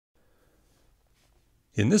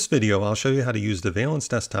In this video, I'll show you how to use the Valence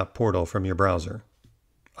Desktop Portal from your browser.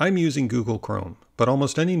 I'm using Google Chrome, but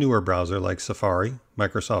almost any newer browser like Safari,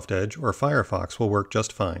 Microsoft Edge, or Firefox will work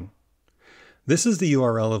just fine. This is the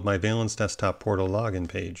URL of my Valence Desktop Portal login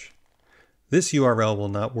page. This URL will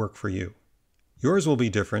not work for you. Yours will be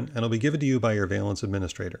different and will be given to you by your Valence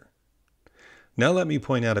administrator. Now let me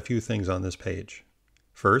point out a few things on this page.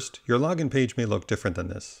 First, your login page may look different than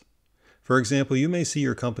this. For example, you may see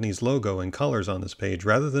your company's logo and colors on this page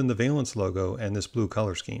rather than the Valence logo and this blue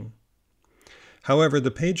color scheme. However,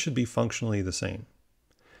 the page should be functionally the same.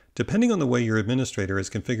 Depending on the way your administrator has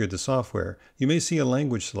configured the software, you may see a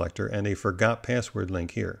language selector and a Forgot Password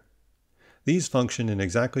link here. These function in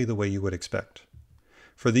exactly the way you would expect.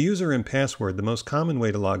 For the user and password, the most common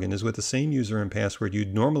way to log in is with the same user and password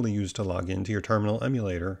you'd normally use to log in to your terminal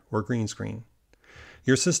emulator or green screen.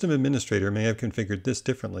 Your system administrator may have configured this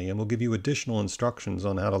differently and will give you additional instructions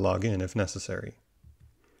on how to log in if necessary.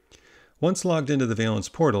 Once logged into the Valence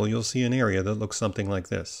portal, you'll see an area that looks something like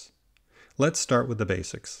this. Let's start with the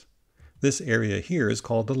basics. This area here is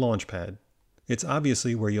called the launchpad. It's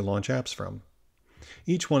obviously where you launch apps from.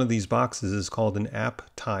 Each one of these boxes is called an app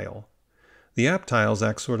tile. The app tiles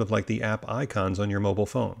act sort of like the app icons on your mobile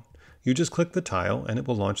phone. You just click the tile and it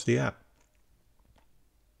will launch the app.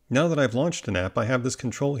 Now that I've launched an app, I have this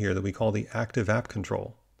control here that we call the Active App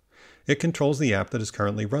Control. It controls the app that is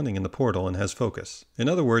currently running in the portal and has focus. In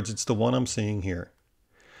other words, it's the one I'm seeing here.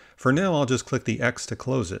 For now, I'll just click the X to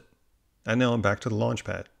close it. And now I'm back to the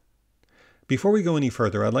Launchpad. Before we go any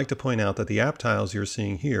further, I'd like to point out that the app tiles you're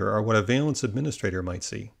seeing here are what a Valence administrator might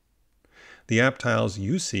see. The app tiles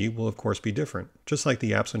you see will of course be different, just like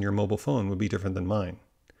the apps on your mobile phone would be different than mine.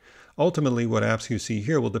 Ultimately, what apps you see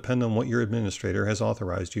here will depend on what your administrator has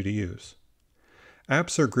authorized you to use.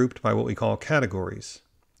 Apps are grouped by what we call categories.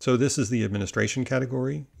 So this is the administration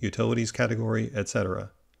category, utilities category,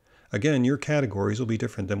 etc. Again, your categories will be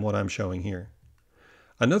different than what I'm showing here.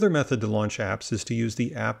 Another method to launch apps is to use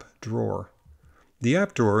the app drawer. The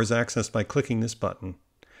app drawer is accessed by clicking this button.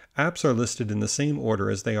 Apps are listed in the same order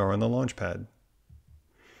as they are on the Launchpad.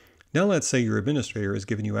 Now let's say your administrator has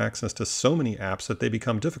given you access to so many apps that they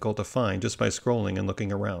become difficult to find just by scrolling and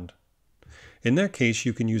looking around. In that case,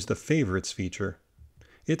 you can use the Favorites feature.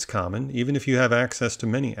 It's common, even if you have access to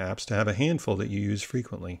many apps, to have a handful that you use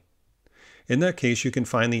frequently. In that case, you can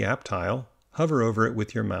find the app tile, hover over it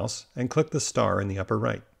with your mouse, and click the star in the upper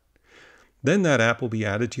right. Then that app will be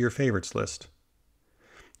added to your favorites list.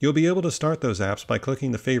 You'll be able to start those apps by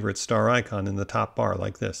clicking the Favorites star icon in the top bar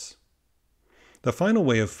like this. The final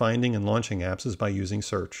way of finding and launching apps is by using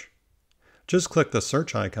search. Just click the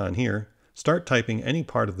search icon here, start typing any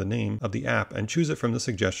part of the name of the app and choose it from the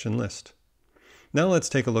suggestion list. Now let's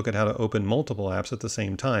take a look at how to open multiple apps at the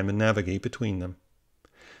same time and navigate between them.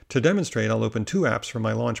 To demonstrate, I'll open two apps from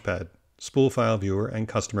my Launchpad, Spool File Viewer and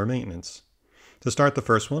Customer Maintenance. To start the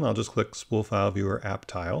first one, I'll just click Spool File Viewer app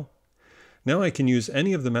tile. Now I can use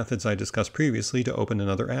any of the methods I discussed previously to open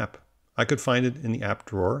another app. I could find it in the app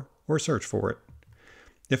drawer or search for it.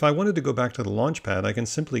 If I wanted to go back to the Launchpad, I can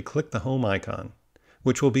simply click the home icon,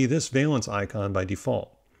 which will be this Valence icon by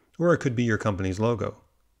default, or it could be your company's logo.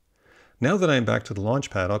 Now that I'm back to the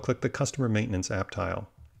Launchpad, I'll click the Customer Maintenance app tile.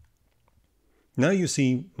 Now you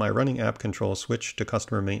see my running app control switch to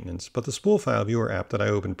Customer Maintenance, but the Spool File Viewer app that I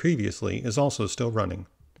opened previously is also still running.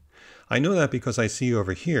 I know that because I see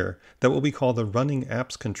over here that what we call the Running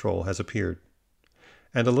Apps control has appeared.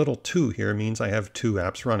 And a little 2 here means I have two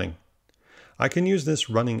apps running. I can use this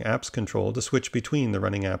Running Apps control to switch between the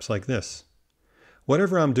running apps like this.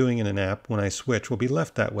 Whatever I'm doing in an app when I switch will be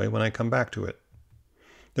left that way when I come back to it.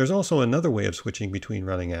 There's also another way of switching between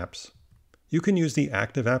running apps. You can use the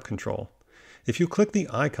Active App Control. If you click the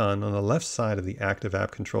icon on the left side of the Active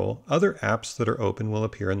App Control, other apps that are open will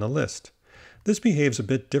appear in the list. This behaves a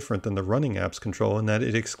bit different than the Running Apps control in that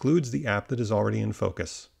it excludes the app that is already in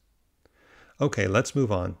focus. Okay, let's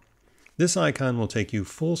move on. This icon will take you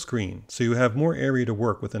full screen, so you have more area to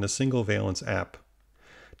work within a single Valence app.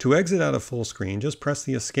 To exit out of full screen, just press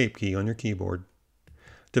the Escape key on your keyboard.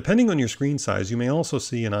 Depending on your screen size, you may also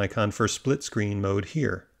see an icon for split screen mode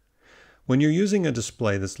here. When you're using a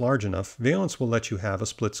display that's large enough, Valence will let you have a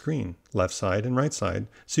split screen, left side and right side,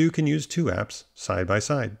 so you can use two apps side by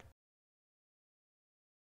side.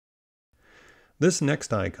 This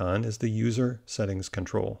next icon is the User Settings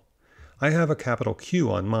control. I have a capital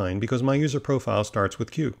Q on mine because my user profile starts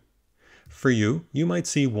with Q. For you, you might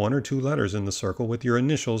see one or two letters in the circle with your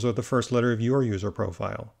initials or the first letter of your user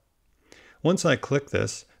profile. Once I click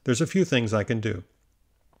this, there's a few things I can do.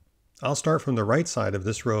 I'll start from the right side of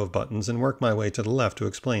this row of buttons and work my way to the left to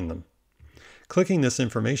explain them. Clicking this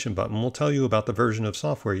information button will tell you about the version of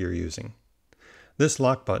software you're using. This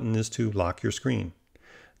lock button is to lock your screen.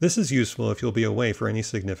 This is useful if you'll be away for any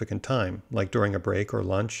significant time, like during a break or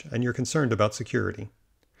lunch, and you're concerned about security.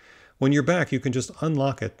 When you're back, you can just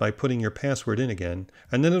unlock it by putting your password in again,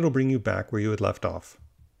 and then it'll bring you back where you had left off.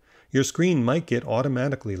 Your screen might get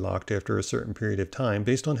automatically locked after a certain period of time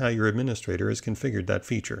based on how your administrator has configured that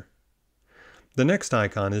feature. The next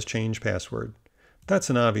icon is Change Password.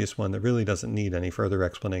 That's an obvious one that really doesn't need any further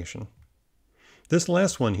explanation. This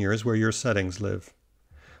last one here is where your settings live.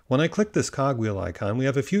 When I click this cogwheel icon, we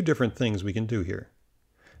have a few different things we can do here.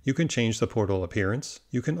 You can change the portal appearance,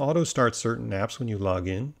 you can auto-start certain apps when you log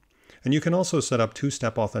in, and you can also set up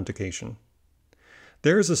two-step authentication.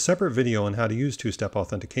 There is a separate video on how to use two-step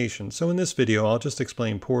authentication, so in this video I'll just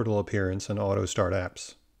explain portal appearance and auto-start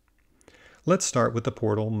apps. Let's start with the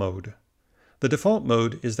portal mode. The default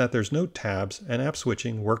mode is that there's no tabs and app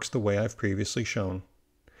switching works the way I've previously shown.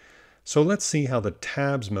 So let's see how the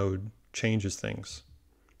tabs mode changes things.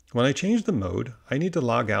 When I change the mode, I need to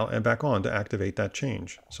log out and back on to activate that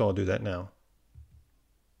change, so I'll do that now.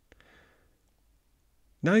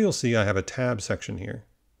 Now you'll see I have a tab section here,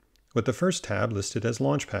 with the first tab listed as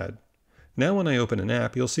Launchpad. Now when I open an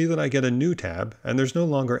app, you'll see that I get a new tab and there's no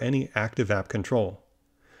longer any active app control.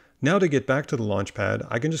 Now to get back to the Launchpad,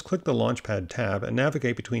 I can just click the Launchpad tab and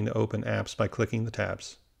navigate between the open apps by clicking the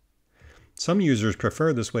tabs. Some users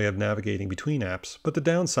prefer this way of navigating between apps, but the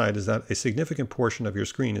downside is that a significant portion of your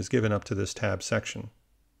screen is given up to this tab section.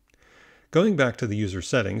 Going back to the user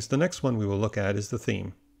settings, the next one we will look at is the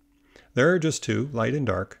theme. There are just two, light and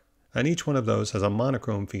dark, and each one of those has a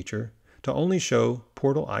monochrome feature to only show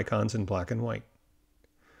portal icons in black and white.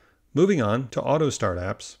 Moving on to Autostart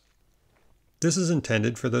apps. This is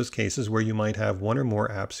intended for those cases where you might have one or more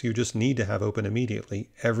apps you just need to have open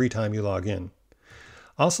immediately every time you log in.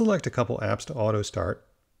 I'll select a couple apps to Autostart,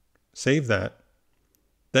 save that,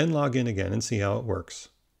 then log in again and see how it works.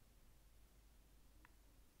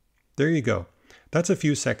 There you go. That's a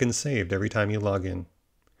few seconds saved every time you log in.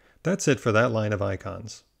 That's it for that line of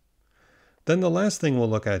icons. Then the last thing we'll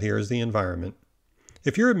look at here is the environment.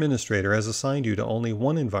 If your administrator has assigned you to only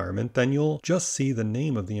one environment, then you'll just see the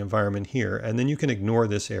name of the environment here, and then you can ignore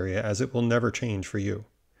this area as it will never change for you.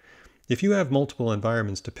 If you have multiple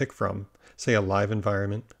environments to pick from, say a live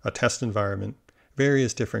environment, a test environment,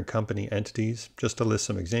 various different company entities, just to list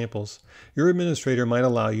some examples, your administrator might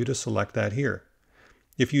allow you to select that here.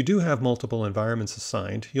 If you do have multiple environments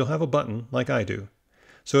assigned, you'll have a button like I do.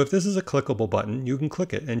 So if this is a clickable button, you can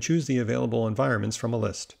click it and choose the available environments from a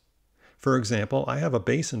list. For example, I have a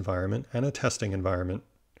base environment and a testing environment.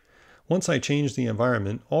 Once I change the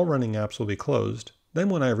environment, all running apps will be closed. Then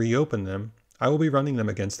when I reopen them, I will be running them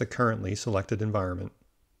against the currently selected environment.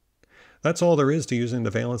 That's all there is to using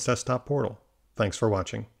the Valence Desktop Portal. Thanks for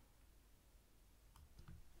watching.